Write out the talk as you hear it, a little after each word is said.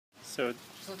So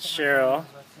Cheryl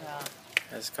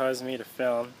has caused me to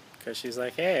film because she's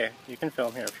like, hey, you can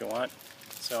film here if you want.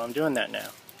 So I'm doing that now.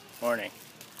 Morning.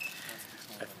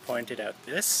 I've pointed out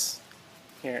this,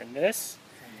 here and this,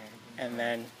 and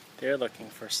then they're looking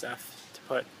for stuff to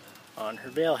put on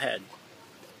her bale head.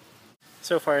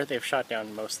 So far they've shot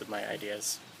down most of my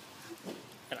ideas.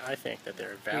 And I think that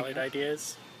they're valid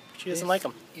ideas. She doesn't like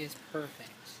them. Is perfect.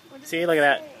 See, look at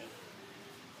that.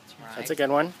 Right. That's a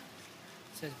good one. It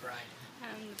says bride.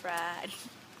 I'm the bride.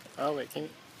 Oh wait, can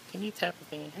you tap the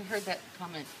thing? I heard that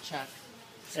comment, Chuck.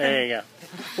 There you go.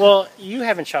 Well, you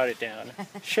haven't shot it down.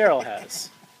 Cheryl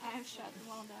has. I have shot them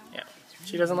all down. Yeah.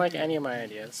 She doesn't like any of my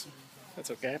ideas.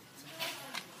 That's okay.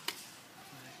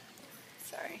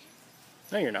 Sorry.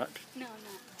 No, you're not. No, I'm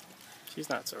not. She's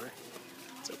not sorry.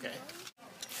 It's okay.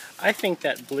 I think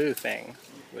that blue thing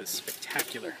was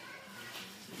spectacular.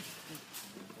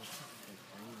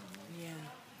 Yeah.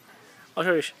 I'll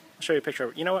show you a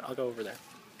picture. You know what? I'll go over there.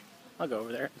 I'll go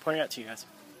over there and point it out to you guys.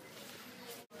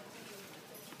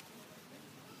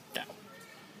 Now,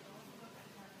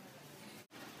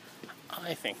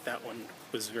 I think that one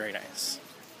was very nice,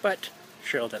 but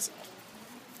Cheryl doesn't.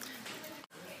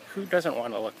 Who doesn't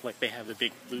want to look like they have a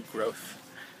big blue growth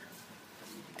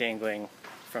dangling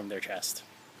from their chest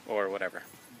or whatever?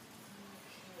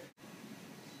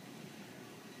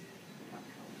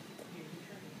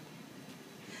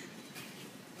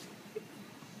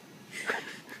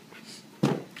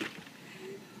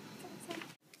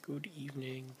 Good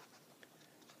evening.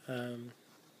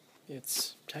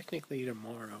 It's technically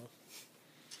tomorrow.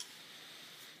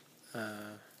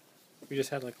 We just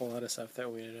had like a lot of stuff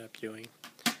that we ended up doing.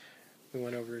 We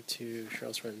went over to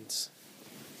Cheryl's friend's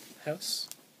house,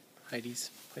 Heidi's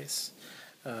place.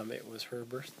 It was her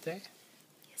birthday.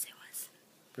 Yes, it was.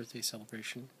 Birthday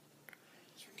celebration.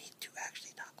 You need to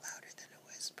actually talk louder than a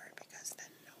whisper because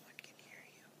then no one can hear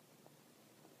you.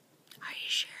 Are you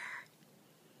sure?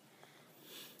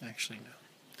 Actually,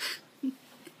 no.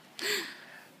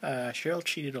 Cheryl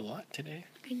cheated a lot today.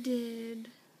 I did.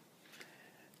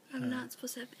 I'm not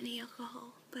supposed to have any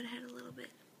alcohol, but I had a little bit.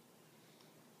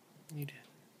 You did.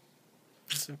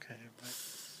 It's okay, but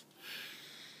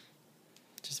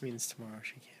it just means tomorrow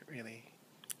she can't really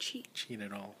Cheat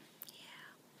at all.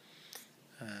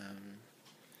 Yeah.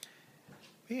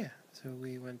 But yeah, so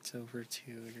we went over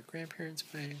to your grandparents'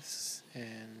 place,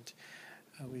 and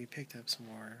we picked up some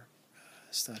more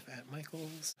stuff at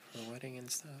Michael's for the wedding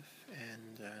and stuff,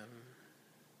 and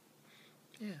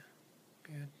yeah,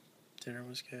 good. Dinner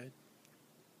was good.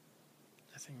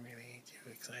 Nothing really too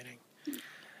exciting. It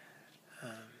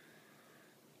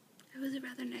was a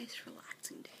rather nice,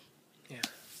 relaxing day. Yeah,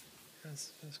 it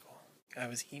was cool. I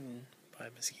was eaten by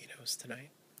mosquitoes tonight.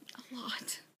 A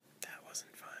lot. That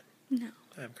wasn't fun. No.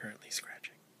 I'm currently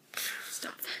scratching.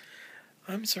 Stop.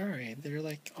 I'm sorry. They're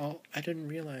like all. I didn't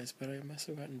realize, but I must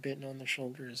have gotten bitten on the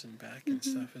shoulders and back and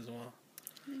stuff as well.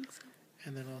 I think so.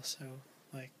 And then also,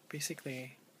 like,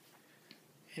 basically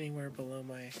anywhere below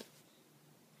my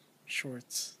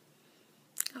shorts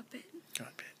Got bit.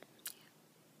 got bit.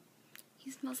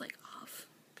 He smells like off.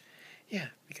 Yeah,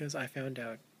 because I found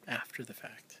out after the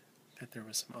fact that there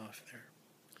was some off there.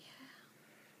 Yeah.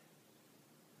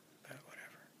 But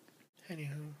whatever.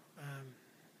 Anywho,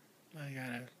 I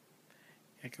gotta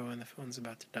get going. The phone's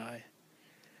about to die.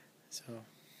 So,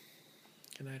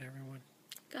 good night, everyone.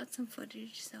 Got some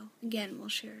footage, so again, we'll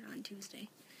share it on Tuesday.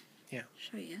 Yeah.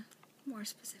 Show you more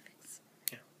specifics.